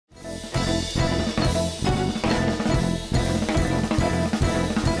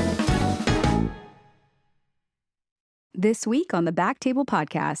this week on the BackTable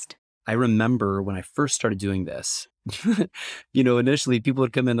Podcast. I remember when I first started doing this, initially people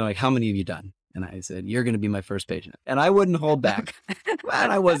would come in, they're like, how many have you done? And I said, you're going to be my first patient. And I wouldn't hold back.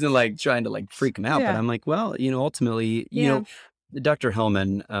 And I wasn't trying to freak them out, but I'm like, well, ultimately, Dr.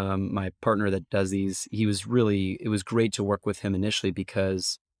 Hellman, my partner that does these, it was great to work with him initially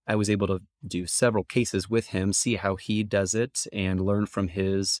because I was able to do several cases with him, see how he does it and learn from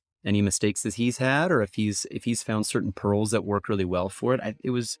any mistakes that he's had, or if he's found certain pearls that work really well for it. It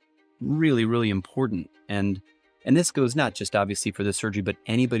was really, really important. And this goes not just obviously for the surgery, but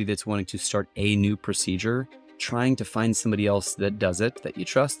anybody that's wanting to start a new procedure, trying to find somebody else that does it, that you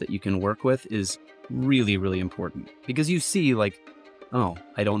trust, that you can work with is really, really important. Because you see oh,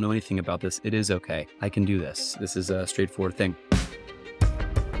 I don't know anything about this. It is okay. I can do this. This is a straightforward thing.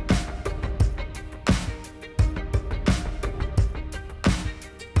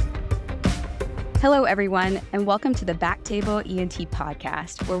 Hello, everyone, and welcome to the BackTable ENT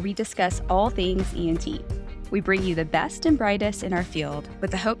Podcast, where we discuss all things ENT. We bring you the best and brightest in our field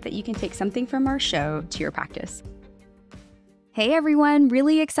with the hope that you can take something from our show to your practice. Hey, everyone,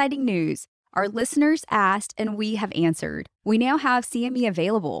 really exciting news. Our listeners asked and we have answered. We now have CME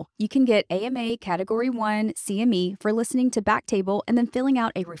available. You can get AMA Category 1 CME for listening to BackTable and then filling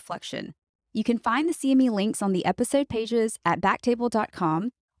out a reflection. You can find the CME links on the episode pages at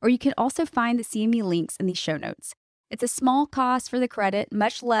backtable.com, or you can also find the CME links in the show notes. It's a small cost for the credit,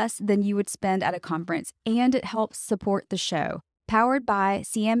 much less than you would spend at a conference, and it helps support the show. Powered by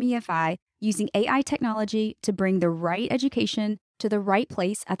CMEFI, using AI technology to bring the right education to the right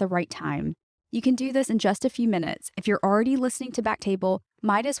place at the right time. You can do this in just a few minutes. If you're already listening to BackTable,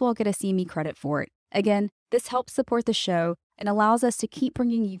 might as well get a CME credit for it. Again, this helps support the show and allows us to keep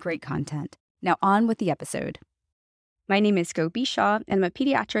bringing you great content. Now on with the episode. My name is Gopi Shah, and I'm a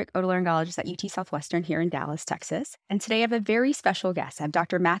pediatric otolaryngologist at UT Southwestern here in Dallas, Texas. And today I have a very special guest. I have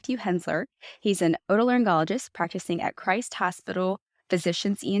Dr. Matthew Hensler. He's an otolaryngologist practicing at Christ Hospital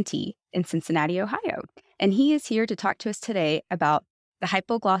Physicians ENT in Cincinnati, Ohio. And he is here to talk to us today about the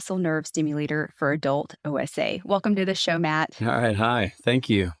hypoglossal nerve stimulator for adult OSA. Welcome to the show, Matt. All right. Hi. Thank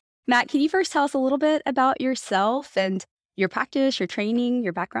you. Matt, can you first tell us a little bit about yourself and your practice, your training,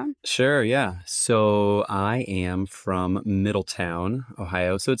 your background? Sure, yeah. So I am from Middletown,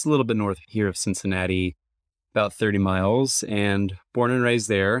 Ohio. So it's a little bit north here of Cincinnati, about 30 miles, and born and raised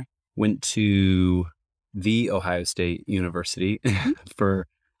there. Went to the Ohio State University for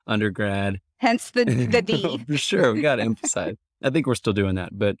undergrad. Hence the D. For sure, we got to emphasize. I think we're still doing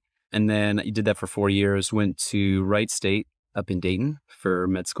that. And then I did that for 4 years, went to Wright State up in Dayton for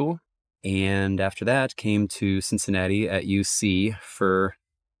med school. And after that, came to Cincinnati at UC for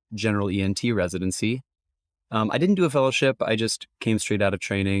general ENT residency. I didn't do a fellowship. I just came straight out of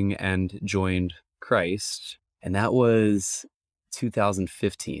training and joined Christ. And that was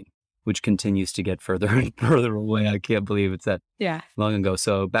 2015, which continues to get further and further away. I can't believe it's that long ago.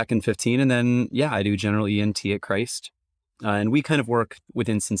 So back in 15, and then, I do general ENT at Christ. And we kind of work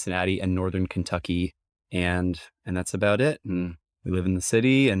within Cincinnati and Northern Kentucky. And that's about it. And we live in the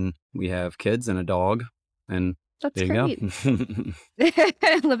city and we have kids and a dog, and that's there great. You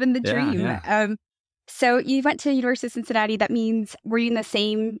go. Living the dream. Yeah. So you went to University of Cincinnati. That means, were you in the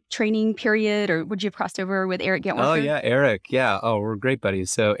same training period, or would you have crossed over with Eric Gentworker? Oh, yeah, Eric. Yeah. Oh, we're great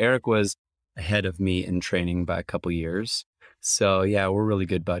buddies. So Eric was ahead of me in training by a couple years. So yeah, we're really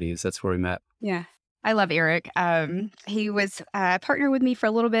good buddies. That's where we met. Yeah. I love Eric. He was a partner with me for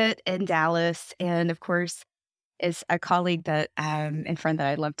a little bit in Dallas, and of course, is a colleague that and friend that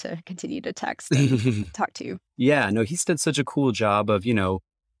I'd love to continue to text and talk to. Yeah, no, he's done such a cool job of,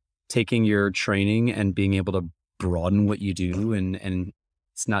 taking your training and being able to broaden what you do. And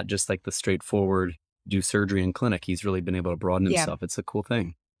it's not just like the straightforward do surgery in clinic. He's really been able to broaden himself. It's a cool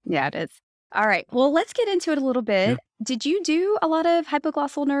thing. Yeah, it is. All right. Well, let's get into it a little bit. Yeah. Did you do a lot of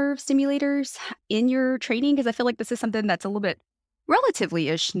hypoglossal nerve stimulators in your training? Because I feel like this is something that's a little bit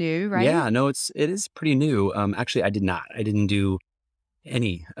relatively-ish new, right? Yeah, no, it is pretty new. Actually, I did not. I didn't do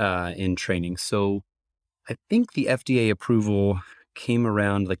any in training. So I think the FDA approval came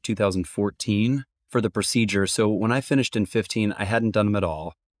around 2014 for the procedure. So when I finished in 15, I hadn't done them at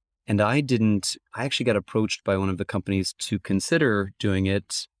all. And I actually got approached by one of the companies to consider doing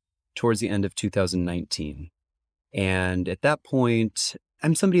it towards the end of 2019. And at that point,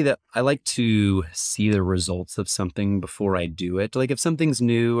 I'm somebody that I like to see the results of something before I do it. Like if something's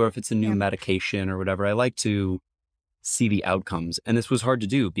new or if it's a new medication or whatever, I like to see the outcomes. And this was hard to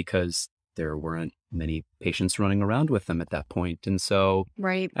do because there weren't many patients running around with them at that point. And so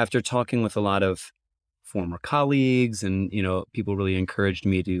after talking with a lot of former colleagues and, people really encouraged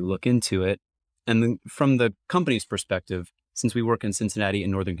me to look into it, And then from the company's perspective, since we work in Cincinnati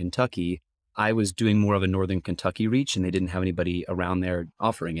and Northern Kentucky, I was doing more of a Northern Kentucky reach, and they didn't have anybody around there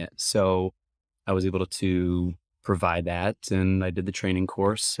offering it. So I was able to provide that, and I did the training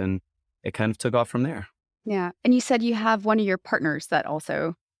course, and it kind of took off from there. Yeah. And you said you have one of your partners that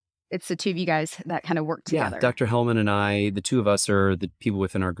also, it's the two of you guys that kind of work together. Yeah, Dr. Hellman and I, the two of us are the people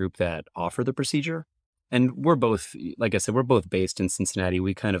within our group that offer the procedure. And we're both, like I said, we're both based in Cincinnati.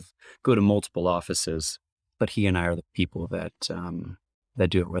 We kind of go to multiple offices, but he and I are the people that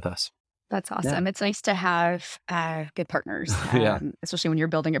do it with us. That's awesome. Yeah. It's nice to have good partners, especially when you're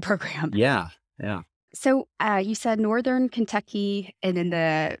building a program. Yeah. So you said Northern Kentucky and in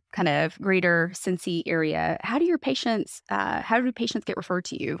the kind of greater Cincy area. How do patients get referred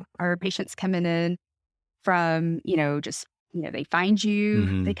to you? Are patients coming in from, they find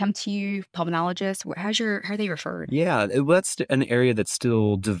you, they come to you, pulmonologists? How are they referred? Yeah, that's an area that's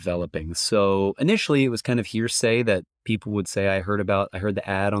still developing. So initially it was kind of hearsay that people would say, I heard the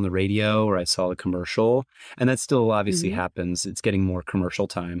ad on the radio or I saw the commercial. And that still obviously happens. It's getting more commercial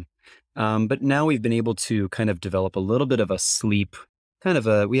time. But now we've been able to kind of develop a little bit of a sleep,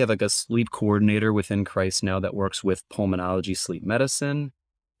 we have like a sleep coordinator within Christ now that works with pulmonology sleep medicine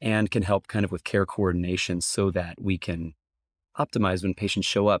and can help kind of with care coordination so that we can optimize when patients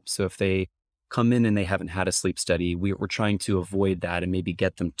show up. So if they come in and they haven't had a sleep study, we're trying to avoid that and maybe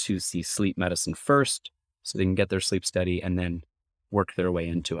get them to see sleep medicine first so they can get their sleep study and then work their way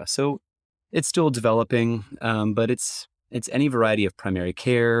into us. So it's still developing, but it's any variety of primary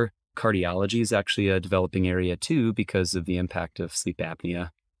care. Cardiology is actually a developing area too because of the impact of sleep apnea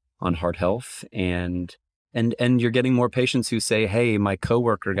on heart health. And you're getting more patients who say, hey, my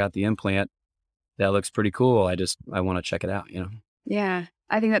coworker got the implant. That looks pretty cool. I want to check it out, Yeah,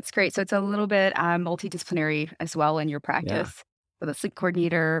 I think that's great. So it's a little bit multidisciplinary as well in your practice with a sleep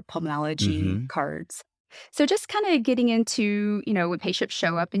coordinator, pulmonology, cards. So just kind of getting into, when patients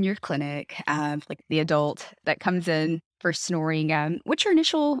show up in your clinic, like the adult that comes in for snoring, what's your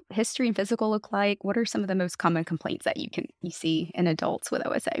initial history and physical look like? What are some of the most common complaints that you see in adults with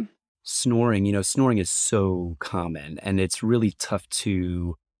OSA? Snoring, snoring is so common and it's really tough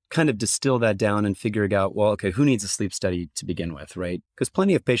to kind of distill that down and figuring out, well, okay, who needs a sleep study to begin with, right? Because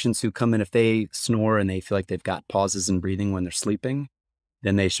plenty of patients who come in, if they snore and they feel like they've got pauses in breathing when they're sleeping,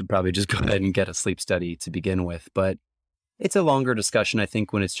 then they should probably just go ahead and get a sleep study to begin with. But it's a longer discussion, I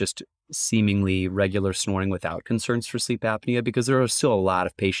think, when it's just seemingly regular snoring without concerns for sleep apnea, because there are still a lot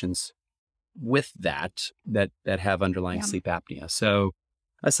of patients with that have underlying sleep apnea. So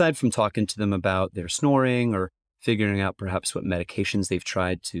aside from talking to them about their snoring or figuring out perhaps what medications they've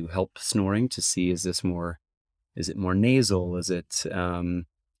tried to help snoring to see, is it more nasal? Is it,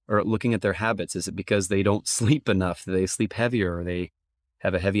 or looking at their habits, is it because they don't sleep enough? Do they sleep heavier, or they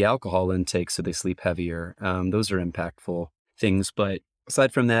have a heavy alcohol intake, so they sleep heavier? Those are impactful things. But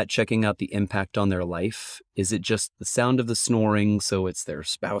aside from that, checking out the impact on their life. Is it just the sound of the snoring, so it's their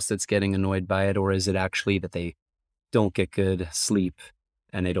spouse that's getting annoyed by it? Or is it actually that they don't get good sleep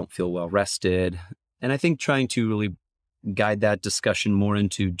and they don't feel well rested? And I think trying to really guide that discussion more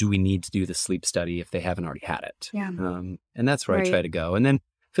into, do we need to do the sleep study if they haven't already had it? Yeah. And that's where I try to go. And then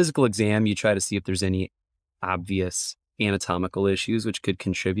physical exam, you try to see if there's any obvious anatomical issues which could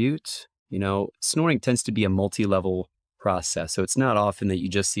contribute. Snoring tends to be a multi-level process. So it's not often that you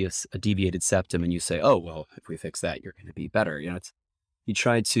just see a deviated septum and you say, oh, well, if we fix that, you're going to be better. You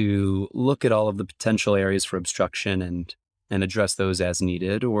try to look at all of the potential areas for obstruction and address those as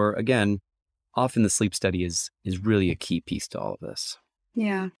needed. Or again, often the sleep study is really a key piece to all of this.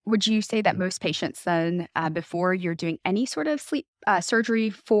 Yeah. Would you say that most patients then, before you're doing any sort of sleep surgery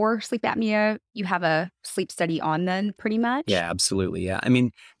for sleep apnea, you have a sleep study on then pretty much? Yeah, absolutely. Yeah. I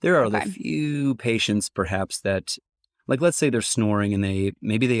mean, there are a few patients perhaps that, like, let's say they're snoring and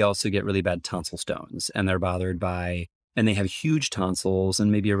maybe they also get really bad tonsil stones and they're bothered by, and they have huge tonsils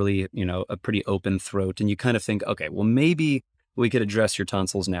and maybe a really, a pretty open throat. And you kind of think, okay, well, maybe we could address your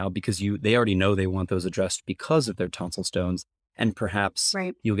tonsils now because they already know they want those addressed because of their tonsil stones. And perhaps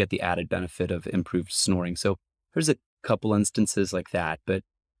you'll get the added benefit of improved snoring. So there's a couple instances like that. But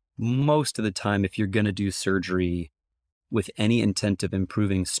most of the time, if you're going to do surgery with any intent of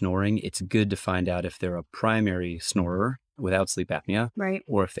improving snoring, it's good to find out if they're a primary snorer without sleep apnea,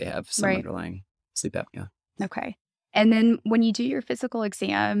 or if they have some underlying sleep apnea. Okay. And then when you do your physical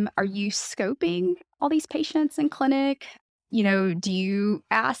exam, are you scoping all these patients in clinic? Do you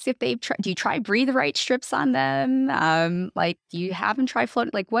ask if do you try breathe right strips on them? Do you have them try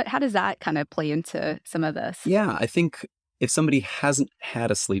float? How does that kind of play into some of this? Yeah, I think if somebody hasn't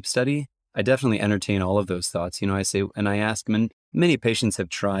had a sleep study, I definitely entertain all of those thoughts. I say, and I ask them, and many patients have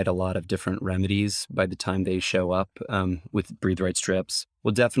tried a lot of different remedies by the time they show up with breathe right strips.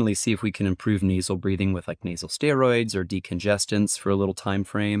 We'll definitely see if we can improve nasal breathing with like nasal steroids or decongestants for a little time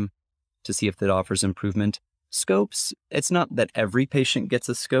frame to see if that offers improvement. Scopes, it's not that every patient gets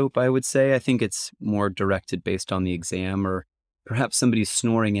a scope, I would say. I think it's more directed based on the exam, or perhaps somebody's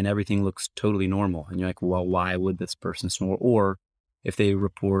snoring and everything looks totally normal. And you're like, well, why would this person snore? Or if they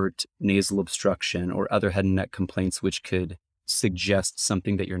report nasal obstruction or other head and neck complaints, which could suggest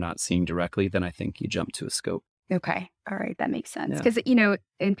something that you're not seeing directly, then I think you jump to a scope. Okay. All right. That makes sense. Yeah. Because,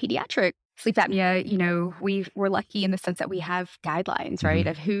 in pediatric sleep apnea, we're lucky in the sense that we have guidelines, right,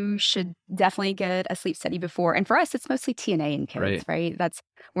 of who should definitely get a sleep study before. And for us, it's mostly TNA in kids, right?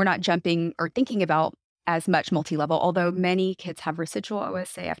 We're not jumping or thinking about as much multi-level, although many kids have residual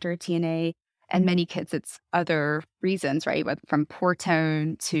OSA after a TNA, and many kids it's other reasons, right? From poor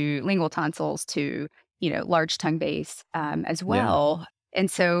tone to lingual tonsils to, large tongue base as well. Yeah. And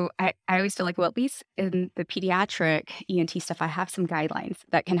so I always feel like, well, at least in the pediatric ENT stuff, I have some guidelines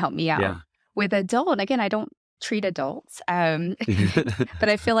that can help me out. Yeah. With adult, again, I don't treat adults, but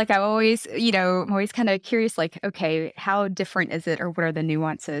I feel like I'm always kind of curious, like, okay, how different is it, or what are the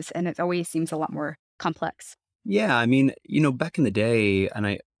nuances? And it always seems a lot more complex. Yeah, I mean, back in the day, and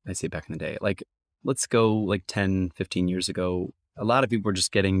I say back in the day, like, let's go like 10, 15 years ago, a lot of people were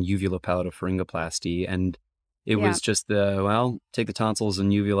just getting uvulopalatopharyngoplasty, and it was just take the tonsils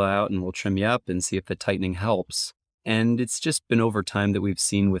and uvula out and we'll trim you up and see if the tightening helps. And it's just been over time that we've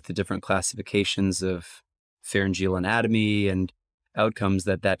seen with the different classifications of pharyngeal anatomy and outcomes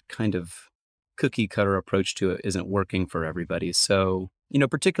that kind of cookie cutter approach to it isn't working for everybody. So,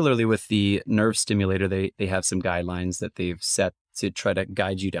 particularly with the nerve stimulator, they have some guidelines that they've set to try to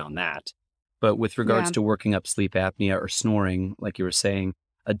guide you down that. But with regards to working up sleep apnea or snoring, like you were saying,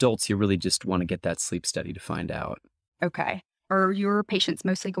 adults, you really just want to get that sleep study to find out. Okay. Are your patients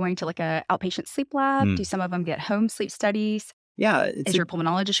mostly going to like a outpatient sleep lab? Do some of them get home sleep studies? Yeah. Is your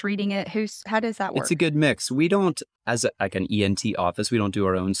pulmonologist reading it? How does that work? It's a good mix. We don't, as an ENT office, we don't do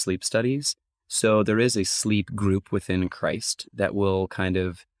our own sleep studies. So there is a sleep group within Christ that we'll kind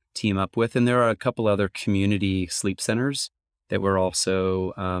of team up with. And there are a couple other community sleep centers that we're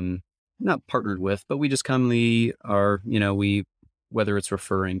also not partnered with, but we just commonly are, whether it's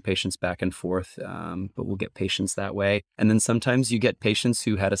referring patients back and forth, but we'll get patients that way. And then sometimes you get patients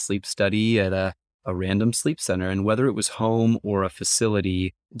who had a sleep study at a random sleep center, and whether it was home or a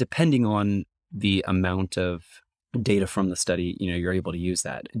facility, depending on the amount of data from the study, you're able to use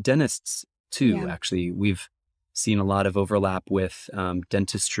that. Dentists too, actually, we've seen a lot of overlap with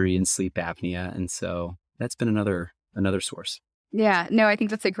dentistry and sleep apnea. And so that's been another source. Yeah, no, I think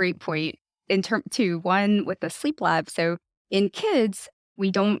that's a great point in term too. One with the sleep lab. So in kids, we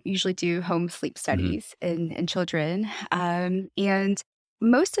don't usually do home sleep studies in children. And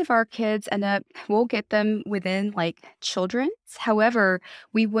most of our kids we'll get them within like children's. However,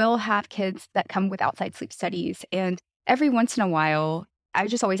 we will have kids that come with outside sleep studies. And every once in a while, I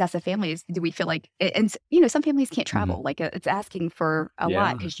just always ask the families, do we feel like, and some families can't travel. Like it's asking for a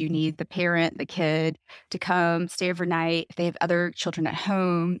lot because you need the parent, the kid to come stay overnight. If they have other children at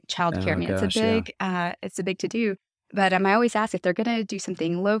home, childcare, it's a big to do. But I always ask if they're going to do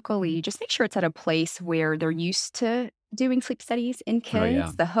something locally, just make sure it's at a place where they're used to doing sleep studies in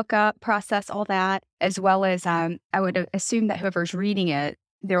kids, the hookup process, all that, as well as I would assume that whoever's reading it,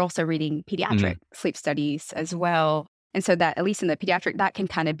 they're also reading pediatric sleep studies as well. And so that, at least in the pediatric, that can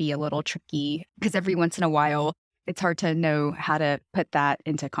kind of be a little tricky because every once in a while, it's hard to know how to put that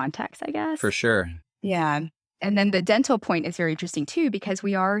into context, I guess. For sure. Yeah. And then the dental point is very interesting too, because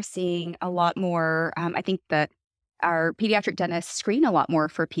we are seeing a lot more, I think that our pediatric dentists screen a lot more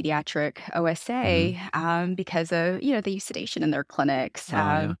for pediatric OSA because of, they use sedation in their clinics.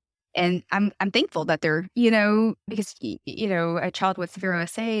 And I'm thankful that they're, because, a child with severe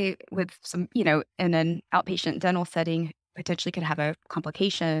OSA with some, in an outpatient dental setting potentially could have a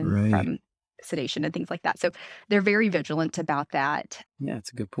complication from sedation and things like that. So they're very vigilant about that. Yeah,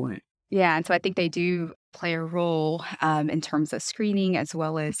 it's a good point. Yeah. And so I think they do play a role in terms of screening as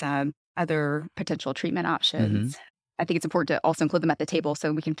well as other potential treatment options. I think it's important to also include them at the table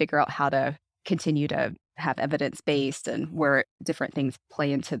so we can figure out how to continue to have evidence-based and where different things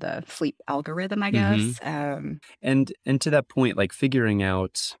play into the sleep algorithm, I guess. And to that point, like figuring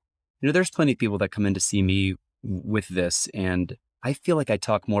out, there's plenty of people that come in to see me with this, and I feel like I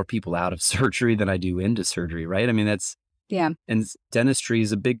talk more people out of surgery than I do into surgery, right? I mean, and dentistry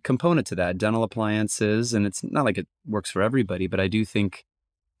is a big component to that, dental appliances, and it's not like it works for everybody, but I do think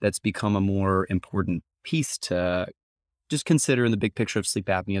that's become a more important piece to just consider in the big picture of sleep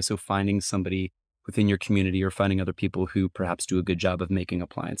apnea. So finding somebody within your community or finding other people who perhaps do a good job of making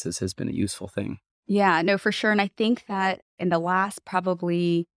appliances has been a useful thing. Yeah, no, for sure. And I think that in the last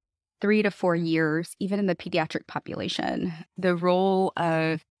probably 3 to 4 years, even in the pediatric population, the role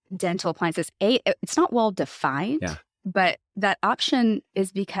of dental appliances, it's not well defined, Yeah. but that option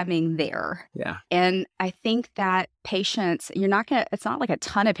is becoming there. Yeah. And I think that patients, it's not like a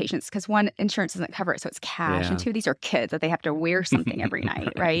ton of patients because one, insurance doesn't cover it. So it's cash. And two, these are kids that they have to wear something every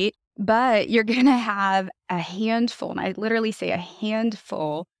night, right? But you're going to have a handful, and I literally say a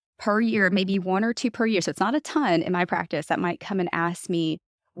handful per year, maybe 1 or 2 per year. So it's not a ton in my practice that might come and ask me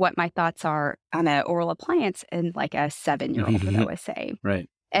what my thoughts are on an oral appliance in like a 7-year-old with OSA. Right.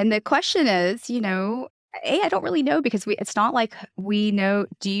 And the question is, I don't really know because it's not like we know,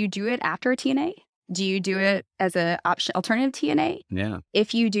 do you do it after a TNA? Do you do it as an alternative TNA? Yeah.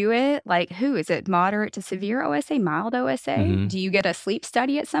 If you do it, is it moderate to severe OSA, mild OSA? Do you get a sleep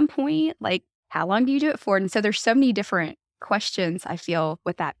study at some point? Like, how long do you do it for? And so there's so many different questions, I feel,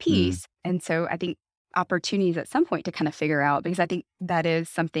 with that piece. And so I think opportunities at some point to kind of figure out, because I think that is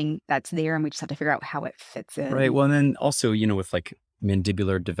something that's there and we just have to figure out how it fits in. Right. Well, and then also, with like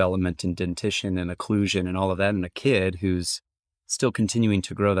mandibular development and dentition and occlusion and all of that in a kid who's still continuing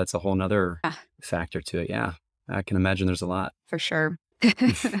to grow, that's a whole nother factor to it. Yeah. I can imagine there's a lot. For sure.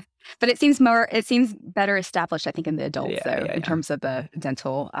 But it seems better established, I think, in the adults, in terms of the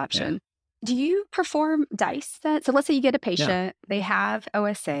dental option. Do you perform DICE then? So let's say you get a patient, they have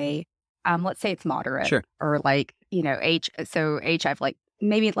OSA, let's say it's moderate. Sure. Or H. So H, I've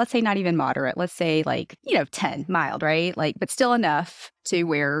maybe, let's say not even moderate. Let's say 10, mild, right? But still enough to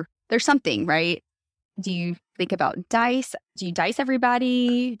where there's something, right? Do you think about DICE? Do you DICE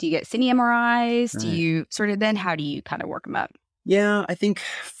everybody? Do you get cine MRIs? Right. Do you how do you kind of work them up? Yeah, I think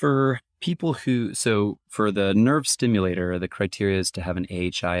for people for the nerve stimulator, the criteria is to have an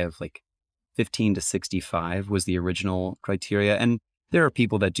AHI of 15 to 65 was the original criteria. And there are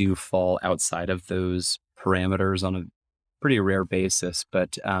people that do fall outside of those parameters on a pretty rare basis,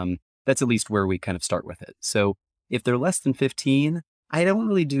 but that's at least where we kind of start with it. So if they're less than 15, I don't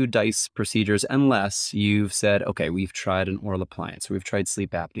really do DICE procedures unless you've said, okay, we've tried an oral appliance, or we've tried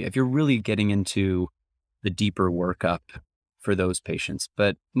sleep apnea. If you're really getting into the deeper workup for those patients.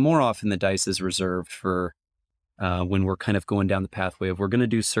 But more often the DICE is reserved for when we're kind of going down the pathway of we're going to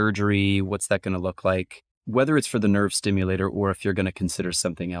do surgery, what's that going to look like? Whether it's for the nerve stimulator or if you're going to consider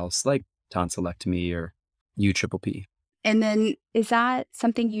something else like tonsillectomy or UPPP. And then is that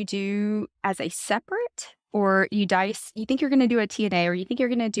something you do as a separate, or you DICE, you think you're going to do a TNA or you think you're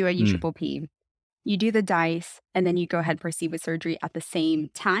going to do a UPPP? You do the DICE and then you go ahead and proceed with surgery at the same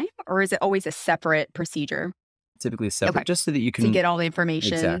time? Or is it always a separate procedure? Typically separate, just so that you can... To get all the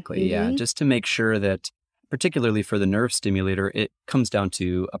information. Exactly, yeah. Just to make sure that, particularly for the nerve stimulator, it comes down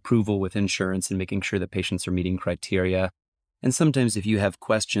to approval with insurance and making sure that patients are meeting criteria. And sometimes if you have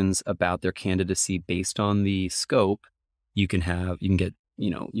questions about their candidacy based on the scope, you can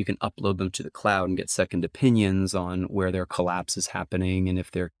upload them to the cloud and get second opinions on where their collapse is happening and if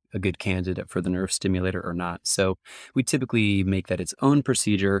they're a good candidate for the nerve stimulator or not. So we typically make that its own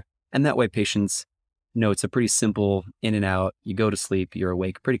procedure. And that way patients know it's a pretty simple in and out. You go to sleep, you're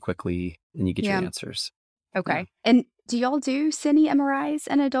awake pretty quickly, and you get your answers. Okay. Yeah. And do y'all do cine MRIs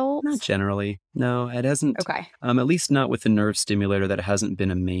in adults? Not generally. No, it hasn't. Okay. At least not with the nerve stimulator. That hasn't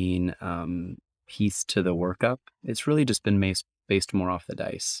been a main piece to the workup. It's really just been based more off the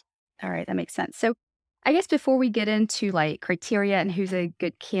DICE. All right. That makes sense. So I guess before we get into criteria and who's a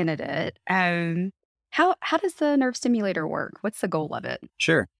good candidate, how does the nerve stimulator work? What's the goal of it?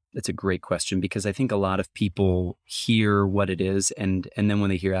 Sure. That's a great question, because I think a lot of people hear what it is and then when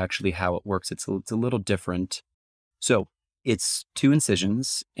they hear actually how it works, it's a little different. So it's 2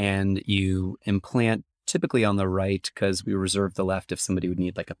 incisions and you implant typically on the right, because we reserve the left if somebody would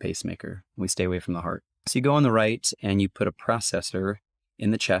need a pacemaker. We stay away from the heart. So you go on the right and you put a processor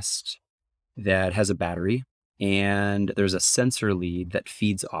in the chest that has a battery, and there's a sensor lead that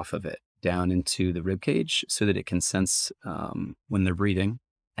feeds off of it down into the rib cage so that it can sense when they're breathing.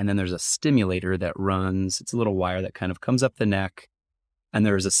 And then there's a stimulator that runs, it's a little wire that kind of comes up the neck, and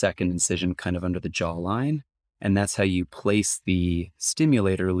there's a second incision kind of under the jawline. And that's how you place the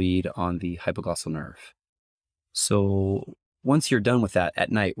stimulator lead on the hypoglossal nerve. So once you're done with that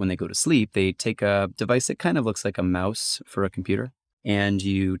at night, when they go to sleep, they take a device that kind of looks like a mouse for a computer, and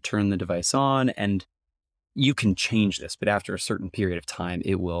you turn the device on, and you can change this, but after a certain period of time,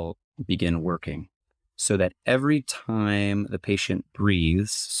 it will begin working. So that every time the patient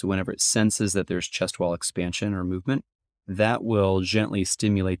breathes, so whenever it senses that there's chest wall expansion or movement, that will gently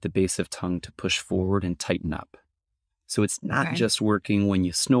stimulate the base of tongue to push forward and tighten up. So it's not Okay. just working when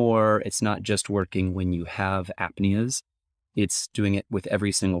you snore. It's not just working when you have apneas. It's doing it with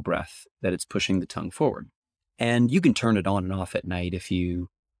every single breath that it's pushing the tongue forward. And you can turn it on and off at night if you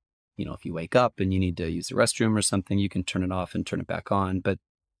wake up and you need to use the restroom or something, you can turn it off and turn it back on. But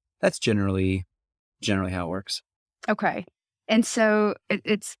that's generally how it works. Okay. And so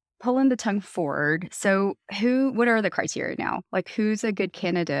it's pulling the tongue forward. So what are the criteria now? Like who's a good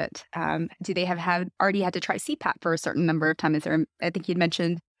candidate? Do they have already had to try CPAP for a certain number of times? I think you'd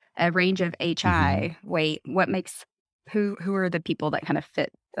mentioned a range of HI. Wait, who are the people that kind of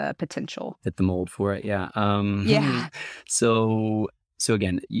fit the potential? Fit the mold for it, yeah. Yeah. So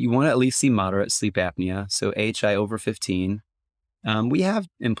again, you want to at least see moderate sleep apnea. So AHI over 15. We have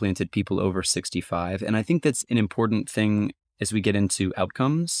implanted people over 65. And I think that's an important thing as we get into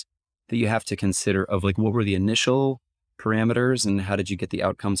outcomes that you have to consider of like, what were the initial parameters and how did you get the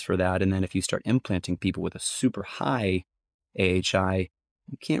outcomes for that? And then if you start implanting people with a super high AHI,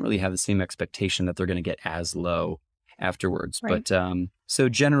 you can't really have the same expectation that they're going to get as low afterwards. Right. But so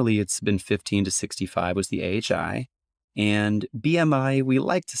generally it's been 15 to 65 was the AHI. And BMI, we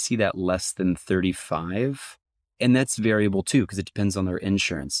like to see that less than 35. And that's variable too, because it depends on their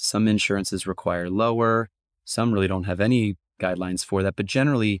insurance. Some insurances require lower. Some really don't have any guidelines for that. But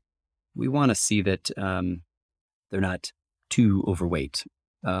generally, we want to see that they're not too overweight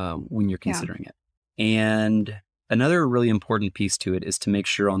when you're considering it. And another really important piece to it is to make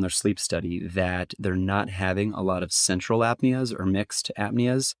sure on their sleep study that they're not having a lot of central apneas or mixed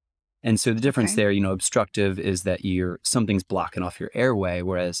apneas. And so the difference there, obstructive is that something's blocking off your airway,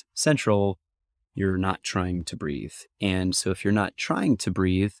 whereas central, you're not trying to breathe. And so if you're not trying to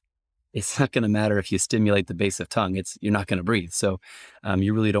breathe, it's not going to matter if you stimulate the base of tongue, you're not going to breathe. So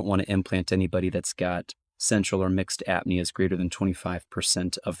you really don't want to implant anybody that's got central or mixed apneas greater than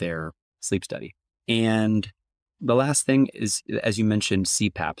 25% of their sleep study. And the last thing is, as you mentioned,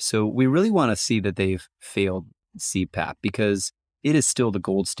 CPAP. So we really want to see that they've failed CPAP because it is still the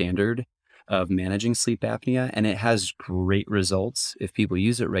gold standard of managing sleep apnea, and it has great results if people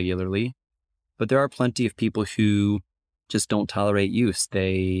use it regularly. But there are plenty of people who just don't tolerate use.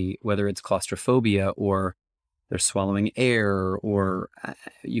 Whether it's claustrophobia or they're swallowing air, or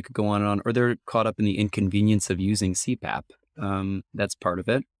you could go on and on, or they're caught up in the inconvenience of using CPAP. That's part of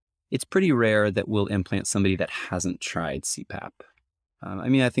it. It's pretty rare that we'll implant somebody that hasn't tried CPAP.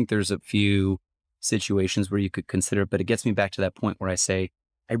 I think there's a few situations where you could consider it, but it gets me back to that point where I say,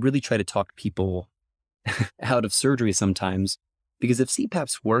 I really try to talk people out of surgery sometimes, because if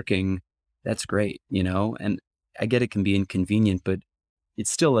CPAP's working, that's great, and I get it can be inconvenient, but it's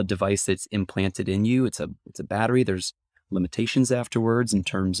still a device that's implanted in you. It's a battery. There's limitations afterwards in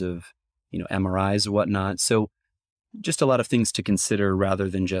terms of, MRIs or whatnot. So just a lot of things to consider rather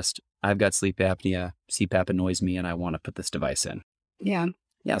than just, I've got sleep apnea, CPAP annoys me, and I want to put this device in. Yeah.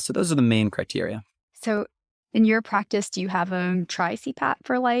 Yeah. So those are the main criteria. So in your practice, do you have them try CPAP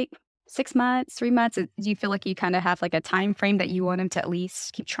for like 6 months, 3 months? Do you feel like you kind of have like a time frame that you want them to at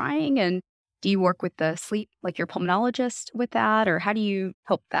least keep trying? And do you work with the sleep, like your pulmonologist with that? Or how do you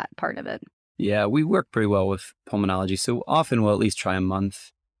help that part of it? Yeah, we work pretty well with pulmonology. So often we'll at least try a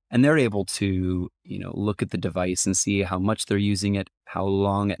month, and they're able to, look at the device and see how much they're using it, how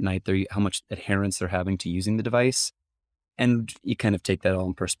long at night how much adherence they're having to using the device. And you kind of take that all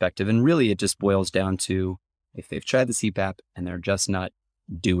in perspective. And really, it just boils down to if they've tried the CPAP and they're just not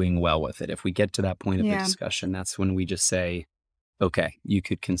doing well with it. If we get to that point of the discussion, that's when we just say, okay, you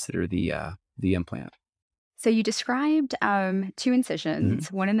could consider the implant. So you described 2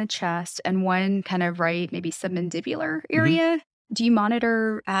 incisions, one in the chest and one kind of maybe submandibular area. Do you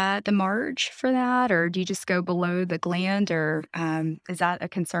monitor the marge for that, or do you just go below the gland, or is that a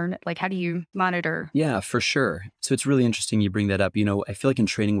concern? Like, how do you monitor? Yeah, for sure. So it's really interesting you bring that up. I feel like in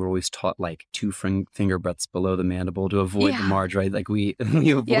training, we're always taught like 2 finger breadths below the mandible to avoid the marge, right? Like we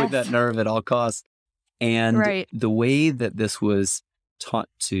avoid that nerve at all costs. And the way that this was taught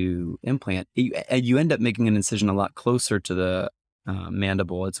to implant, you end up making an incision a lot closer to the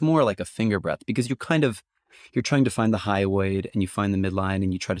mandible. It's more like a finger breadth because you're trying to find the hyoid and you find the midline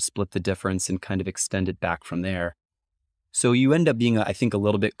and you try to split the difference and kind of extend it back from there. So you end up being, I think, a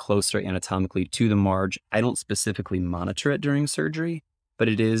little bit closer anatomically to the marge. I don't specifically monitor it during surgery, but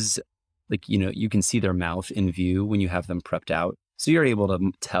it is like, you can see their mouth in view when you have them prepped out. So you're able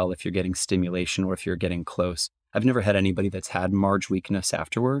to tell if you're getting stimulation or if you're getting close. I've never had anybody that's had marge weakness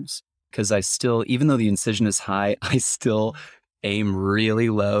afterwards because even though the incision is high, I still aim really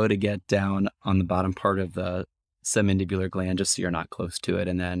low to get down on the bottom part of the submandibular gland just so you're not close to it.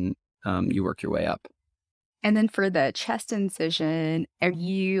 And then you work your way up. And then for the chest incision, are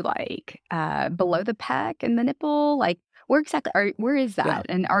you like below the pec and the nipple? Like where is Yeah. that?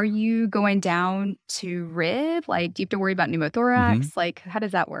 And are you going down to rib? Like, do you have to worry about hmm pneumothorax? Like, how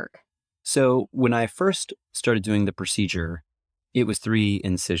does that work? So when I first started doing the procedure, it was 3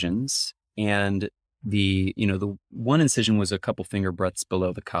 incisions, and the one incision was a couple finger breadths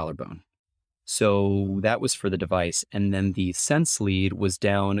below the collarbone. So that was for the device. And then the sense lead was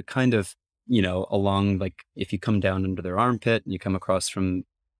down kind of, along, like if you come down under their armpit and you come across from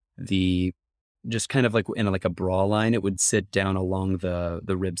the, just kind of like in like a bra line, it would sit down along the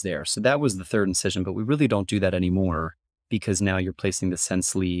ribs there. So that was the 3rd incision, but we really don't do that anymore because now you're placing the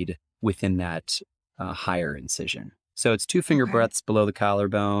sense lead within that higher incision. So it's 2 finger Okay. breadths below the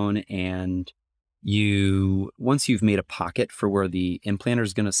collarbone, and once you've made a pocket for where the implanter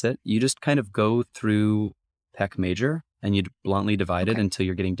is going to sit, you just kind of go through pec major and you bluntly divide it Okay. until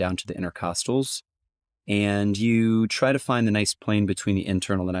you're getting down to the intercostals. And you try to find the nice plane between the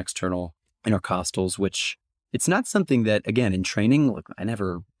internal and external intercostals, which it's not something that, again, in training, look, I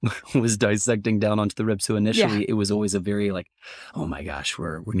never was dissecting down onto the rib. So Yeah. initially it was always a very like, oh my gosh,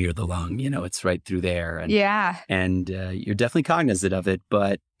 we're near the lung, it's right through there. Yeah. And you're definitely cognizant of it,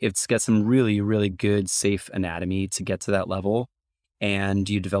 but it's got some really, really good, safe anatomy to get to that level. And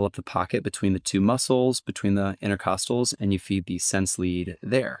you develop the pocket between the 2 muscles, between the intercostals, and you feed the sense lead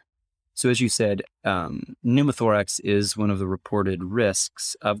there. So as you said, pneumothorax is one of the reported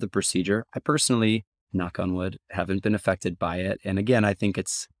risks of the procedure. I personally, knock on wood, haven't been affected by it. And again, I think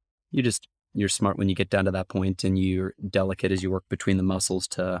you're smart when you get down to that point, and you're delicate as you work between the muscles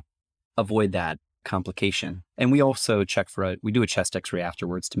to avoid that complication. And we also we do a chest x-ray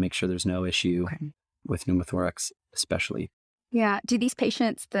afterwards to make sure there's no issue Okay. with pneumothorax, especially. Yeah. Do these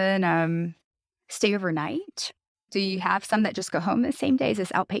patients then stay overnight? Do you have some that just go home the same day? Is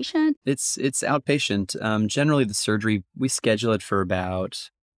this outpatient? It's outpatient. Generally the surgery, we schedule it for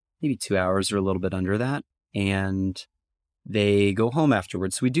about maybe 2 hours or a little bit under that. And they go home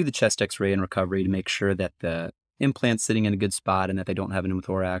afterwards. So we do the chest x-ray and recovery to make sure that the implant's sitting in a good spot and that they don't have a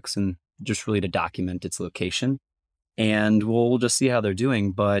pneumothorax, and just really to document its location. And we'll just see how they're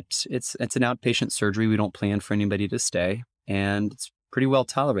doing. But it's an outpatient surgery. We don't plan for anybody to stay. And it's pretty well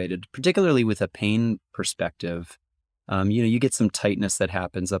tolerated, particularly with a pain perspective. You get some tightness that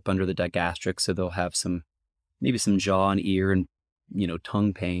happens up under the digastric. So they'll have maybe some jaw and ear and,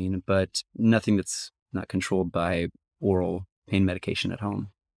 tongue pain, but nothing that's not controlled by oral pain medication at home.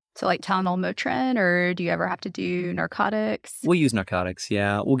 So like Tylenol, Motrin, or do you ever have to do narcotics? We'll use narcotics.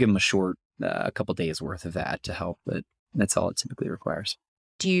 Yeah. We'll give them a couple days worth of that to help, but that's all it typically requires.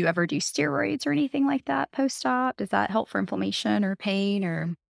 Do you ever do steroids or anything like that post-op? Does that help for inflammation or pain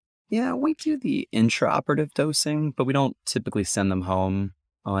or? Yeah, we do the intraoperative dosing, but we don't typically send them home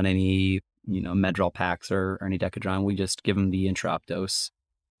on any, Medrol packs or any Decadron. We just give them the intraop dose.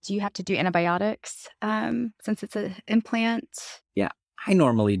 Do you have to do antibiotics since it's an implant? Yeah, I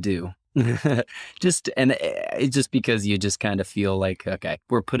normally do. It's just because you just kind of feel like, okay,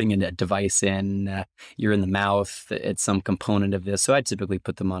 we're putting in a device in, you're in the mouth, it's some component of this. So I typically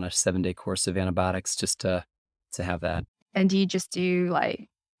put them on a 7-day course of antibiotics just to have that. And do you just do like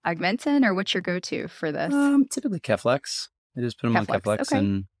Augmentin, or what's your go-to for this? Typically Keflex. I just put them on Keflex, okay.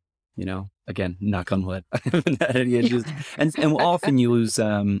 and, again, knock on wood, I haven't had any issues. And we'll often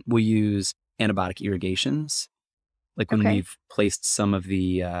we'll use antibiotic irrigations. Like when Okay. we've placed some of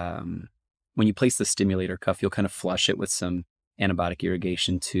the, when you place the stimulator cuff, you'll kind of flush it with some antibiotic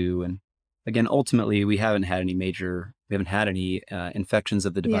irrigation too. And again, ultimately, we haven't had any infections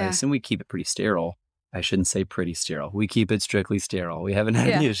of the device, and we keep it pretty sterile. I shouldn't say pretty sterile. We keep it strictly sterile. We haven't had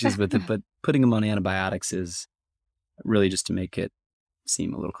any issues with it, but putting them on antibiotics is really just to make it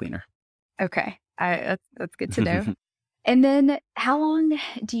seem a little cleaner. Okay. That's good to know. And then how long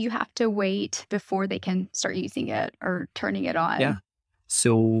do you have to wait before they can start using it or turning it on? Yeah.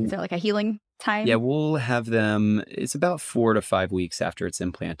 So Is there like a healing time? yeah, we'll have them, it's about 4 to 5 weeks after it's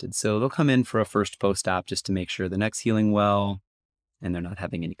implanted. So they'll come in for a first post-op just to make sure the neck's healing well and they're not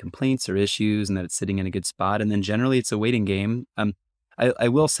having any complaints or issues and that it's sitting in a good spot. And then generally it's a waiting game. I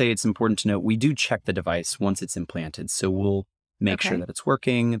will say it's important to note, we do check the device once it's implanted. So we'll make sure that it's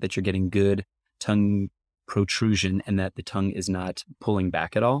working, that you're getting good tongue protrusion, and that the tongue is not pulling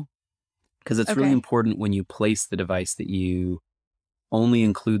back at all. Because it's really important when you place the device that you only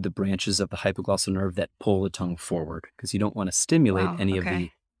include the branches of the hypoglossal nerve that pull the tongue forward, because you don't want to stimulate any of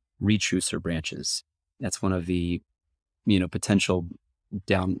the retrusor branches. That's one of the, potential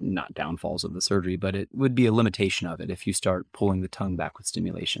not downfalls of the surgery, but it would be a limitation of it if you start pulling the tongue back with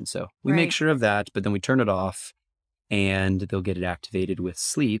stimulation. So we make sure of that, but then we turn it off. and they'll get it activated with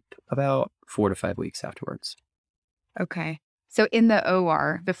sleep about 4 to 5 weeks afterwards. Okay. So in the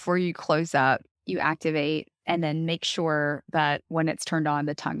OR, before you close up, you activate and then make sure that when it's turned on,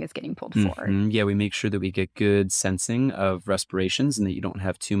 the tongue is getting pulled forward. Yeah, we make sure that we get good sensing of respirations and that you don't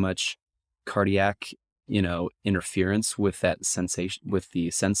have too much cardiac, interference with that sensation, with the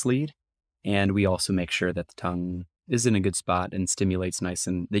sense lead. And we also make sure that the tongue is in a good spot and stimulates nice,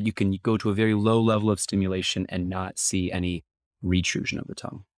 and that you can go to a very low level of stimulation and not see any retrusion of the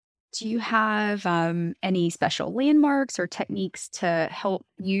tongue. Do you have any special landmarks or techniques to help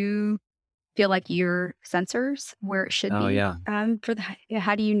you feel like your sensors where it should be? Oh, yeah.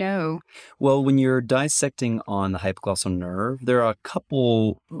 How do you know? Well, when you're dissecting on the hypoglossal nerve, there are a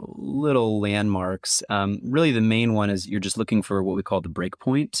couple little landmarks. Really, the main one is you're just looking for what we call the break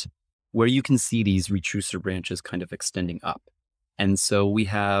point, where you can see these retrusor branches kind of extending up. And so we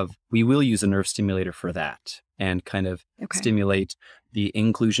will use a nerve stimulator for that and kind of stimulate the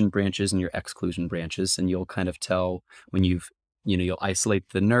inclusion branches and your exclusion branches. And you'll kind of tell when you'll isolate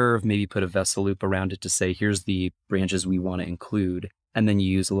the nerve, maybe put a vessel loop around it to say, here's the branches we want to include. And then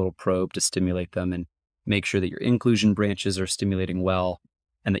you use a little probe to stimulate them and make sure that your inclusion branches are stimulating well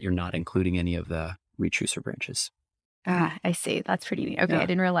and that you're not including any of the retrusor branches. I see. That's pretty neat. Okay, Yeah. I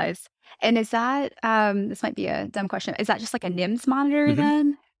didn't realize. And is that, this might be a dumb question, is that just like a NIMS monitor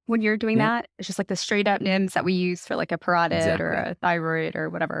then when you're doing that? It's just like the straight up NIMS that we use for like a parotid or a thyroid or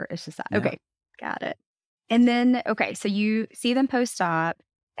whatever. It's just that. Yeah. Okay, got it. And then, so you see them post-op.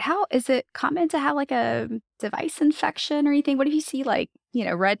 How is it common to have like a device infection or anything? What if you see like,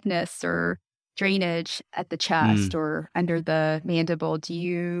 redness or drainage at the chest or under the mandible?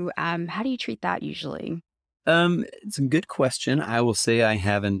 How do you treat that usually? It's a good question. I will say I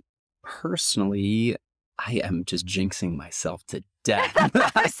haven't personally. I am just jinxing myself to death.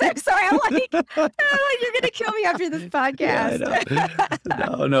 I'm so sorry. I'm like, you're going to kill me after this podcast.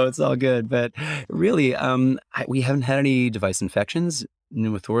 Yeah, no, it's all good. But really, we haven't had any device infections.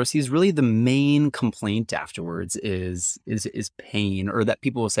 Pneumothoraces. Really, the main complaint afterwards is pain, or that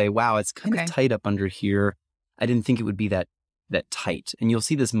people will say, "Wow, it's kind of tight up under here. I didn't think it would be that tight." And you'll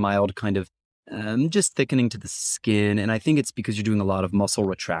see this mild kind of just thickening to the skin. And I think it's because you're doing a lot of muscle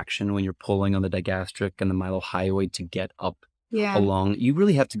retraction when you're pulling on the digastric and the mylohyoid to get up along. You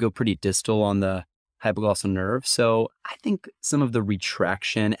really have to go pretty distal on the hypoglossal nerve. So I think some of the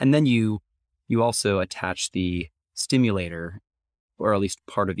retraction, and then you also attach the stimulator, or at least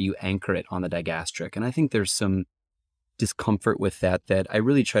part of it, you anchor it on the digastric. And I think there's some discomfort with that I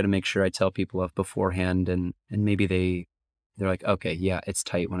really try to make sure I tell people of beforehand, and maybe they're like, okay, yeah, it's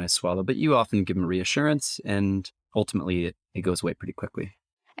tight when I swallow, but you often give them reassurance, and ultimately it goes away pretty quickly.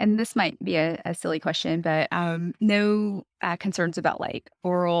 And this might be a silly question, but no concerns about like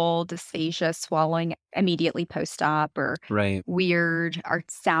oral dysphagia, swallowing immediately post-op, or weird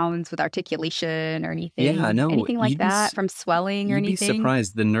sounds with articulation or anything? Yeah, no. Anything like that from swelling or anything? You'd be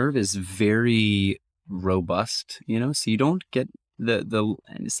surprised. The nerve is very robust, so you don't get the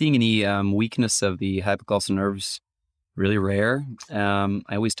seeing any weakness of the hypoglossal nerves. Really rare. I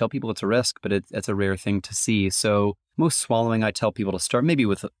always tell people it's a risk, but it's a rare thing to see. So most swallowing, I tell people to start maybe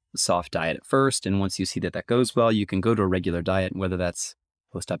with a soft diet at first. And once you see that goes well, you can go to a regular diet, whether that's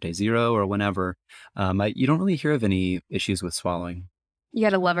post-op day 0 or whenever. You don't really hear of any issues with swallowing. You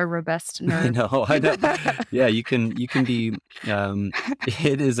got to love a robust nerve. I know. Yeah, you can be,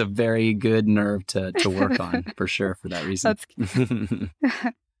 it is a very good nerve to work on for sure for that reason.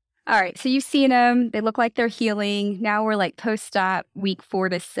 All right. So you've seen them. They look like they're healing. Now we're like post-op week 4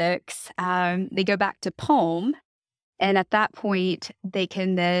 to 6. They go back to POEM. And at that point, they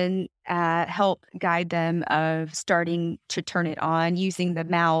can then help guide them of starting to turn it on using the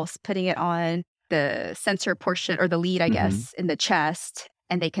mouse, putting it on the sensor portion or the lead, I guess, in the chest.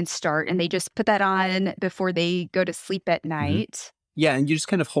 And they can start, and they just put that on before they go to sleep at night. Yeah. And you just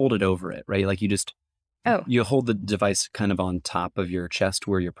kind of hold it over it, right? Like you hold the device kind of on top of your chest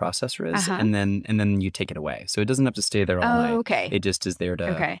where your processor is, and then you take it away. So it doesn't have to stay there all night. Okay. It just is there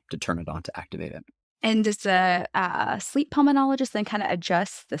to turn it on, to activate it. And does the sleep pulmonologist then kind of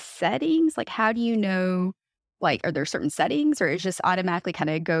adjust the settings? Like, how do you know, like, are there certain settings, or it just automatically kind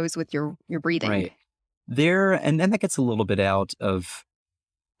of goes with your breathing? Right. And then that gets a little bit out of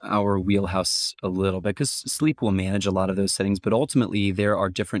our wheelhouse a little bit, because sleep will manage a lot of those settings, but ultimately there are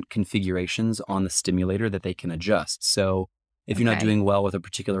different configurations on the stimulator that they can adjust. So if you're not doing well with a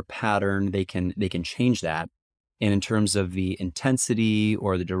particular pattern, they can change that. And in terms of the intensity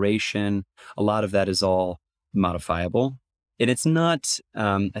or the duration, a lot of that is all modifiable. And it's not,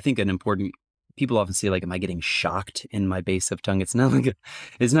 I think people often say, like, am I getting shocked in my base of tongue? It's not like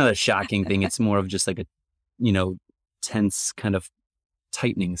it's not a shocking thing. It's more of just like tense kind of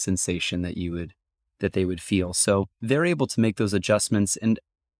tightening sensation that they would feel. So they're able to make those adjustments. And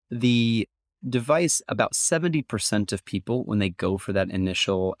the device, about 70% of people, when they go for that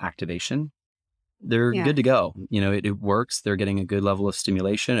initial activation, they're Yeah. good to go. It works. They're getting a good level of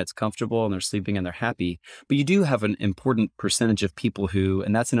stimulation. It's comfortable and they're sleeping and they're happy. But you do have an important percentage of people who,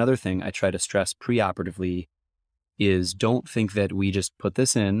 and that's another thing I try to stress preoperatively, is don't think that we just put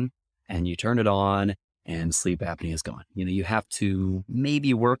this in and you turn it on and sleep apnea is gone. You have to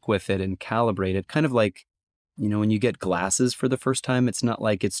maybe work with it and calibrate it. Kind of like, when you get glasses for the first time, it's not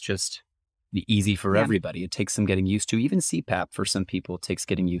like it's just easy for everybody. It takes some getting used to. Even CPAP for some people takes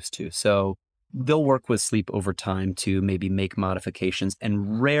getting used to. So they'll work with sleep over time to maybe make modifications.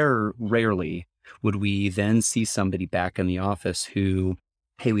 And rarely would we then see somebody back in the office who,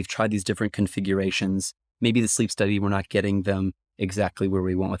 hey, we've tried these different configurations. Maybe the sleep study, we're not getting them exactly where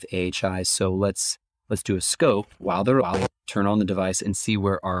we want with AHI. So let's do a scope while they're out, turn on the device and see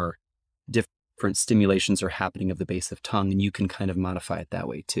where our different stimulations are happening of the base of tongue. And you can kind of modify it that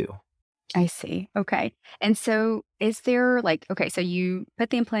way too. I see. Okay. And so is there so you put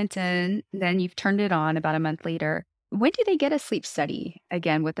the implant in, then you've turned it on about a month later. When do they get a sleep study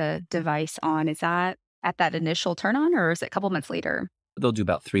again with a device on? Is that at that initial turn on or is it a couple months later? They'll do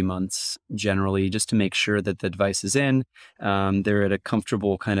about 3 months generally just to make sure that the device is in. They're at a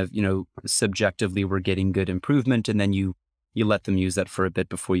comfortable kind of, subjectively we're getting good improvement. And then you let them use that for a bit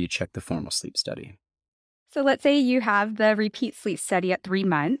before you check the formal sleep study. So let's say you have the repeat sleep study at 3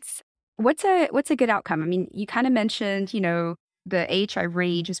 months. What's a good outcome? I mean, you kind of mentioned, the AHI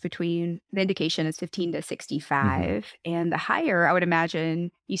range is between, the indication is 15 to 65. And the higher, I would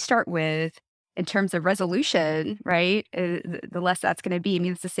imagine, you start with in terms of resolution, right? The less that's going to be. I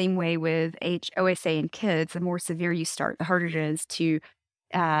mean, it's the same way with OSA in kids. The more severe you start, the harder it is to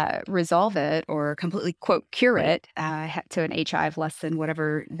resolve it or completely, quote, cure it to an AHI of less than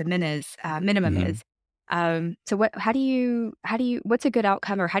whatever the minimum is. So what's a good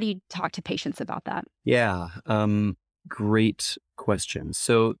outcome or how do you talk to patients about that? Yeah. Great question.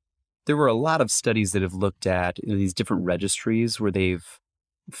 So there were a lot of studies that have looked at these different registries where they've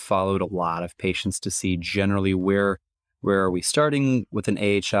followed a lot of patients to see generally where are we starting with an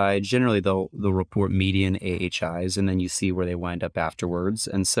AHI. Generally, they'll report median AHIs, and then you see where they wind up afterwards.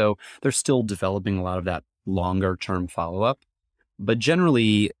 And so they're still developing a lot of that longer term follow-up. But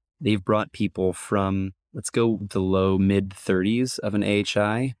generally, they've brought people from, let's go the low mid 30s of an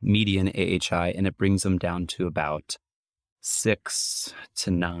AHI, median AHI, and it brings them down to about 6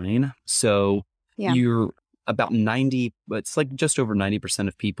 to 9. So you're about 90, but it's like just over 90%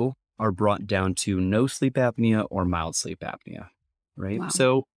 of people are brought down to no sleep apnea or mild sleep apnea, right? Wow.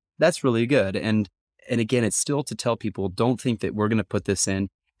 So that's really good. And again, it's still to tell people, don't think that we're going to put this in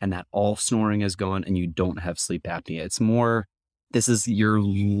and that all snoring is gone and you don't have sleep apnea. It's more, this is your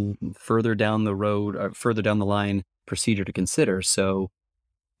further down the road, or further down the line procedure to consider. So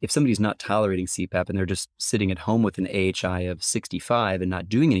if somebody's not tolerating CPAP and they're just sitting at home with an AHI of 65 and not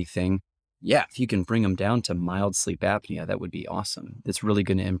doing anything, if you can bring them down to mild sleep apnea, that would be awesome. It's really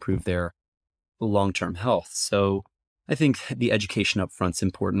going to improve their long-term health. So I think the education up front is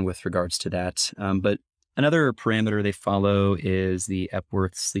important with regards to that. But another parameter they follow is the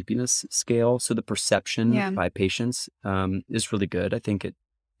Epworth Sleepiness Scale. So the perception by patients is really good. I think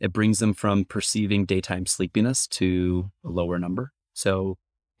it brings them from perceiving daytime sleepiness to a lower number. So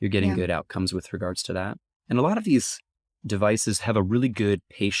you're getting good outcomes with regards to that. And a lot of these devices have a really good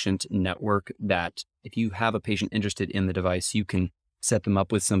patient network that if you have a patient interested in the device, you can set them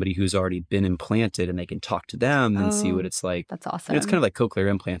up with somebody who's already been implanted and they can talk to them and see what it's like. That's awesome. It's kind of like cochlear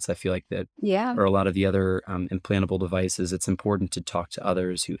implants. I feel like that, or a lot of the other implantable devices, it's important to talk to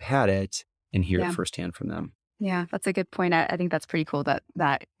others who've had it and hear it firsthand from them. Yeah, that's a good point. I think that's pretty cool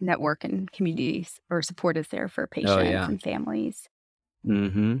that network and communities or support is there for patients and families.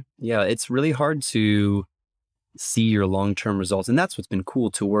 Yeah, it's really hard to see your long-term results. And that's what's been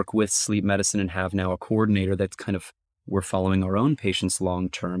cool to work with sleep medicine and have now a coordinator that's kind of, we're following our own patients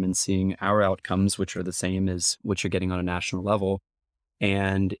long-term and seeing our outcomes, which are the same as what you're getting on a national level.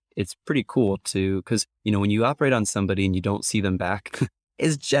 And it's pretty cool because, when you operate on somebody and you don't see them back,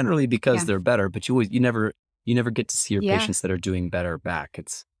 it's generally because they're better, but you never get to see your patients that are doing better back.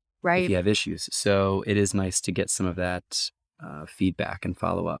 It's if you have issues. So it is nice to get some of that feedback and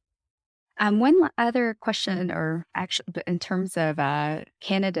follow up. One other question, or actually in terms of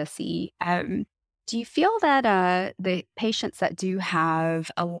candidacy, do you feel that the patients that do have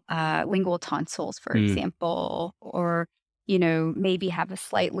lingual tonsils, for example, or, maybe have a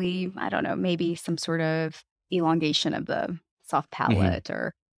slightly, I don't know, maybe some sort of elongation of the soft palate,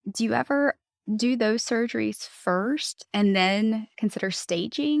 or do you ever do those surgeries first and then consider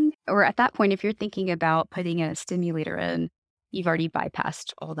staging? Or at that point, if you're thinking about putting a stimulator in, you've already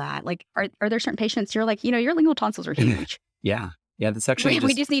bypassed all that. Like, are there certain patients you're like, your lingual tonsils are huge. Yeah. Yeah. That's actually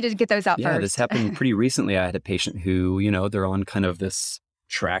We just need to get those out yeah, first. this happened pretty recently. I had a patient who, they're on kind of this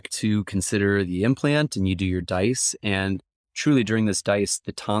track to consider the implant, and you do your DICE. And truly during this DICE,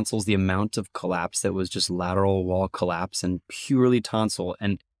 the tonsils, the amount of collapse that was just lateral wall collapse and purely tonsil,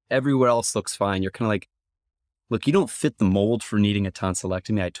 and everywhere else looks fine. You're kind of like, look, you don't fit the mold for needing a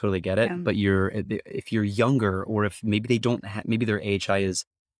tonsillectomy. I totally get it. Yeah. But if you're younger, or if maybe they don't have, maybe their AHI is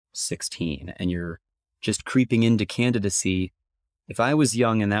 16 and you're just creeping into candidacy. If I was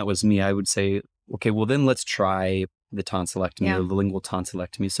young and that was me, I would say, okay, well then let's try the tonsillectomy or the lingual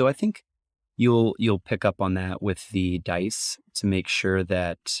tonsillectomy. So I think you'll pick up on that with the DICE to make sure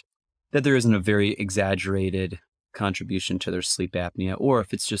that there isn't a very exaggerated contribution to their sleep apnea, or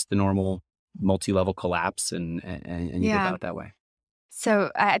if it's just the normal multi-level collapse and you go about it that way.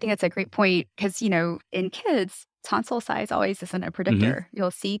 So I think that's a great point because, in kids, tonsil size always isn't a predictor.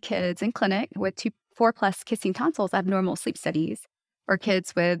 You'll see kids in clinic with 4+ kissing tonsils, abnormal sleep studies, or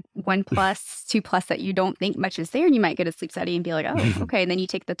kids with 1+, 2+ that you don't think much is there, and you might get a sleep study and be like, oh, okay. And then you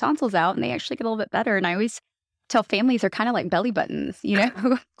take the tonsils out and they actually get a little bit better. And I always tell families they're kind of like belly buttons,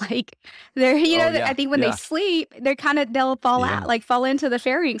 like they're, I think when they sleep, they'll fall out, like fall into the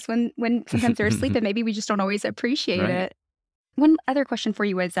pharynx when sometimes they're asleep, and maybe we just don't always appreciate it. One other question for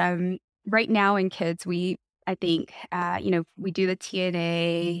you was, right now in kids, I think, we do the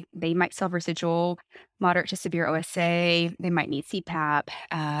TNA, they might still have residual, moderate to severe OSA, they might need CPAP,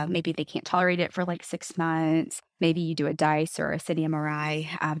 maybe they can't tolerate it for like 6 months. Maybe you do a DICE or a city MRI,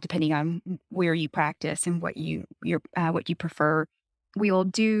 depending on where you practice and what you prefer. We will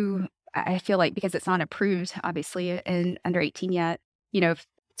do, I feel like, because it's not approved, obviously, in under 18 yet,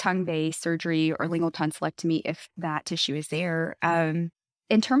 tongue-based surgery or lingual tonsillectomy, if that tissue is there.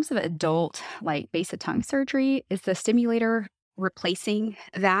 In terms of adult, like base of tongue surgery, is the stimulator replacing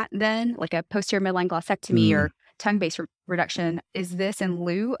that then, like a posterior midline glossectomy or tongue-based reduction? Is this in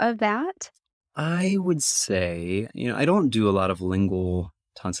lieu of that? I would say, I don't do a lot of lingual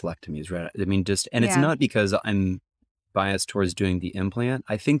tonsillectomies, right? I mean, it's not because I'm biased towards doing the implant.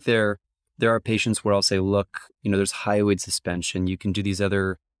 I think there are patients where I'll say, look, there's hyoid suspension. You can do these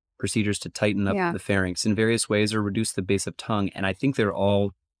other procedures to tighten up the pharynx in various ways or reduce the base of tongue. And I think they're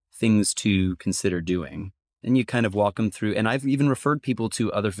all things to consider doing. And you kind of walk them through. And I've even referred people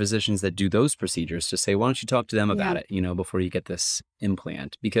to other physicians that do those procedures to say, why don't you talk to them about it, before you get this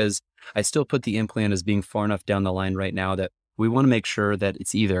implant? Because I still put the implant as being far enough down the line right now that we want to make sure that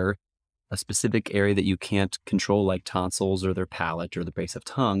it's either a specific area that you can't control, like tonsils or their palate or the base of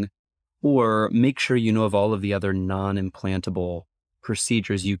tongue, or make sure you know of all of the other non-implantable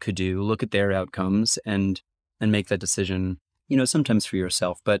procedures you could do, look at their outcomes and make that decision, sometimes for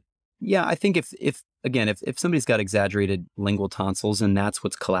yourself. But yeah, I think if somebody's got exaggerated lingual tonsils and that's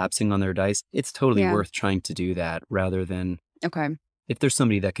what's collapsing on their DICE, it's totally worth trying to do that rather than if there's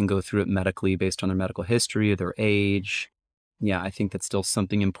somebody that can go through it medically based on their medical history or their age. Yeah, I think that's still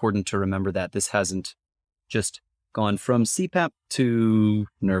something important to remember, that this hasn't just gone from CPAP to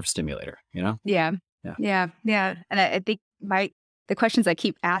nerve stimulator, Yeah. And I think the questions I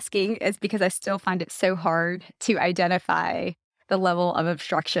keep asking is because I still find it so hard to identify the level of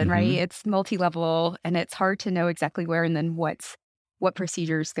obstruction, right? It's multi-level and it's hard to know exactly where and then what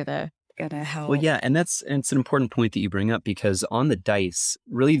procedure's gonna help. Well, yeah, and it's an important point that you bring up, because on the DICE,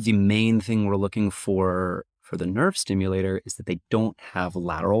 really the main thing we're looking for the nerve stimulator is that they don't have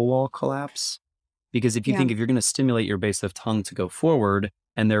lateral wall collapse. Because if you think if you're going to stimulate your base of tongue to go forward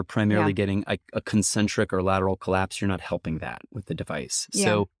and they're primarily getting a concentric or lateral collapse, you're not helping that with the device.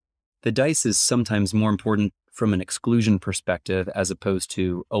 So the DICE is sometimes more important from an exclusion perspective as opposed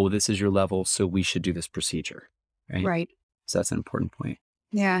to, oh, this is your level, so we should do this procedure. Right. So that's an important point.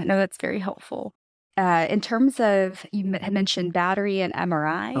 Yeah, no, that's very helpful. In terms of, you had mentioned battery and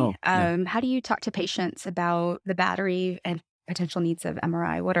MRI. How do you talk to patients about the battery and potential needs of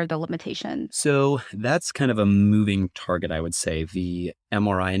MRI? What are the limitations? So that's kind of a moving target, I would say. The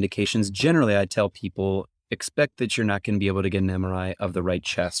MRI indications, generally, I tell people, expect that you're not going to be able to get an MRI of the right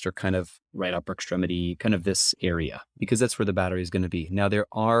chest or kind of right upper extremity, kind of this area, because that's where the battery is going to be. Now, there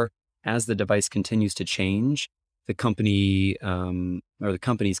are, as the device continues to change, the company or the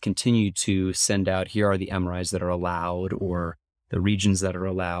companies continue to send out, here are the MRIs that are allowed or the regions that are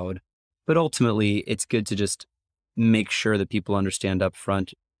allowed. But ultimately, it's good to just make sure that people understand up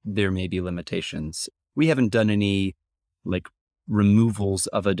front there may be limitations. We haven't done any like removals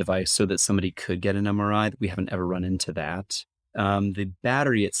of a device so that somebody could get an MRI. We haven't ever run into that. The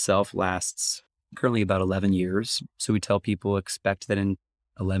battery itself lasts currently about 11 years. So we tell people expect that in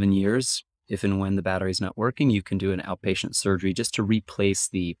 11 years, if and when the battery is not working, you can do an outpatient surgery just to replace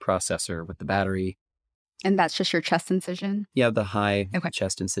the processor with the battery. And that's just your chest incision? Yeah, the high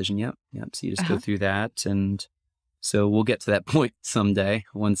chest incision. Yep. So you just go through that. And so we'll get to that point someday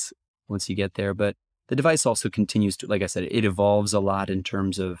once you get there. But the device also continues to, like I said, it evolves a lot in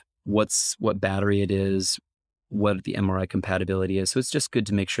terms of what battery it is, what the MRI compatibility is. So it's just good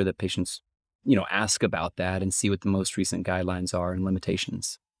to make sure that patients, ask about that and see what the most recent guidelines are and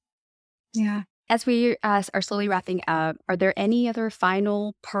limitations. Yeah. As we are slowly wrapping up, are there any other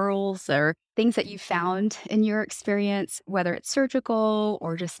final pearls or things that you found in your experience, whether it's surgical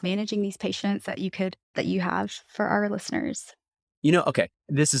or just managing these patients that you have for our listeners? Okay.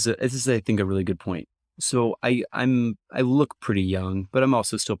 This is I think a really good point. So I look pretty young, but I'm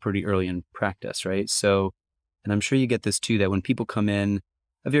also still pretty early in practice, right? So, and I'm sure you get this too, that when people come in,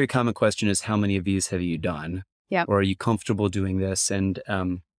 a very common question is, how many of these have you done? Yeah. Or are you comfortable doing this? And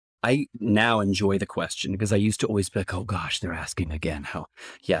I now enjoy the question because I used to always be like, oh gosh, they're asking again.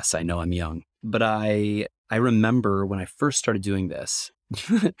 Yes, I know I'm young. But I remember when I first started doing this,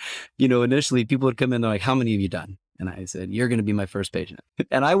 initially people would come in, they're like, how many have you done? And I said, you're going to be my first patient.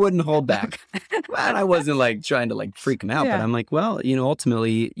 And I wouldn't hold back. And I wasn't like trying to like freak them out, but I'm like, well,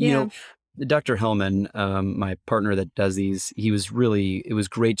 ultimately, Dr. Hellman, my partner that does these, it was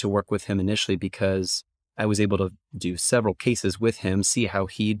great to work with him initially because I was able to do several cases with him, see how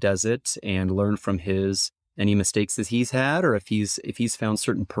he does it and learn from any mistakes that he's had, or if he's found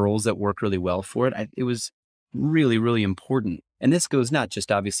certain pearls that work really well for it. It was really, really important. And this goes not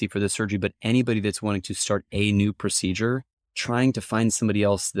just obviously for the surgery, but anybody that's wanting to start a new procedure, trying to find somebody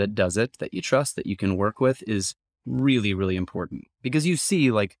else that does it, that you trust, that you can work with is really, really important. Because you see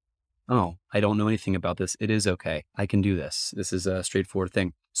like, oh, I don't know anything about this. It is okay. I can do this. This is a straightforward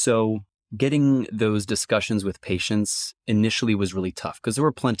thing. So getting those discussions with patients initially was really tough because there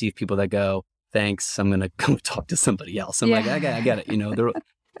were plenty of people that go, thanks, I'm going to go talk to somebody else. I'm like, I get it.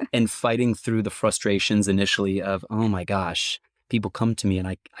 And fighting through the frustrations initially of, oh my gosh, people come to me and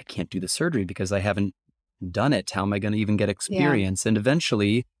I can't do the surgery because I haven't done it. How am I going to even get experience? And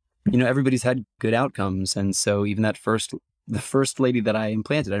eventually, everybody's had good outcomes. And so even the first lady that I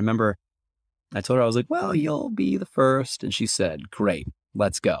implanted, I remember I told her, I was like, well, you'll be the first. And she said, great,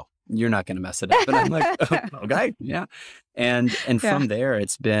 let's go. You're not going to mess it up. And I'm like, oh, okay, yeah. And from there,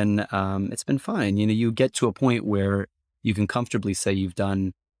 it's been fine. You get to a point where you can comfortably say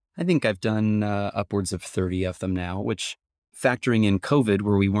I think I've done upwards of 30 of them now, which factoring in COVID,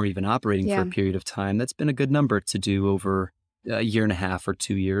 where we weren't even operating for a period of time, that's been a good number to do over a year and a half or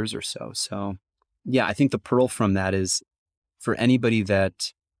 2 years or so. So yeah, I think the pearl from that is for anybody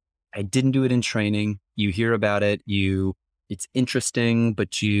that I didn't do it in training, you hear about it, it's interesting,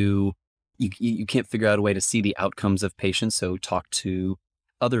 but you can't figure out a way to see the outcomes of patients. So talk to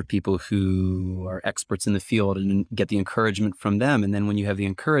other people who are experts in the field and get the encouragement from them. And then when you have the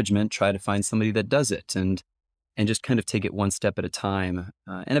encouragement, try to find somebody that does it and just kind of take it one step at a time.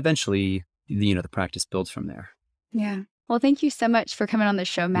 And eventually, the practice builds from there. Yeah. Well, thank you so much for coming on the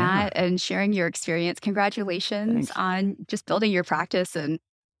show, Matt, and sharing your experience. Congratulations on just building your practice and,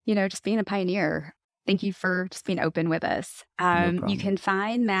 just being a pioneer. Thank you for just being open with us. No you can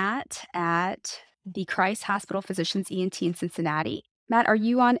find Matt at the Christ Hospital Physicians ENT in Cincinnati. Matt, are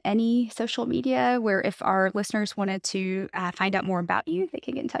you on any social media where if our listeners wanted to find out more about you, they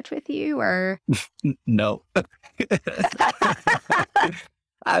can get in touch with you or? No.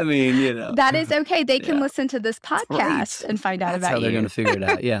 I mean, That is okay. They can listen to this podcast and find out about you. That's how they're going to figure it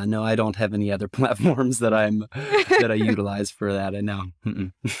out. Yeah, no, I don't have any other platforms that I utilize for that. I know.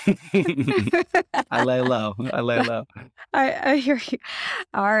 I lay low. I hear you.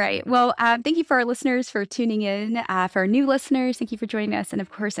 All right. Well, thank you for our listeners for tuning in. For our new listeners, thank you for joining us. And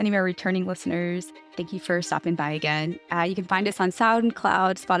of course, any of our returning listeners, thank you for stopping by again. You can find us on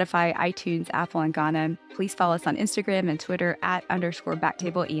SoundCloud, Spotify, iTunes, Apple, and Ghana. Please follow us on Instagram and Twitter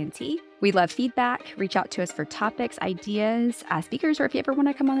 @_BackTable ENT. We love feedback. Reach out to us for topics, ideas, speakers, or if you ever want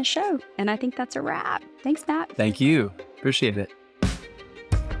to come on the show. And I think that's a wrap. Thanks, Matt. Thank you. Appreciate it.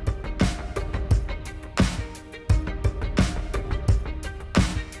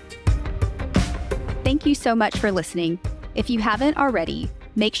 Thank you so much for listening. If you haven't already,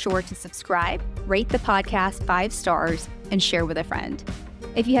 make sure to subscribe, rate the podcast 5 stars, and share with a friend.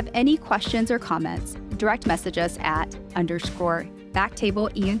 If you have any questions or comments, direct message us at _BackTable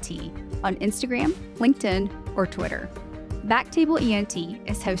ENT on Instagram, LinkedIn, or Twitter. BackTable ENT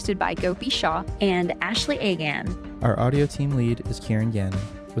is hosted by Gopi Shah and Ashley Agan. Our audio team lead is Kieran Gannon,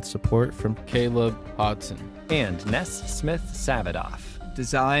 with support from Caleb Hodson. and Ness Smith-Savadoff.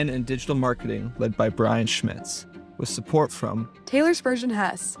 Design and digital marketing led by Brian Schmitz, with support from Taylor Spurgeon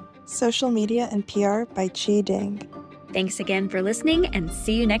Hess. Social media and PR by Chi Ding. Thanks again for listening, and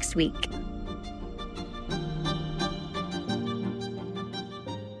see you next week.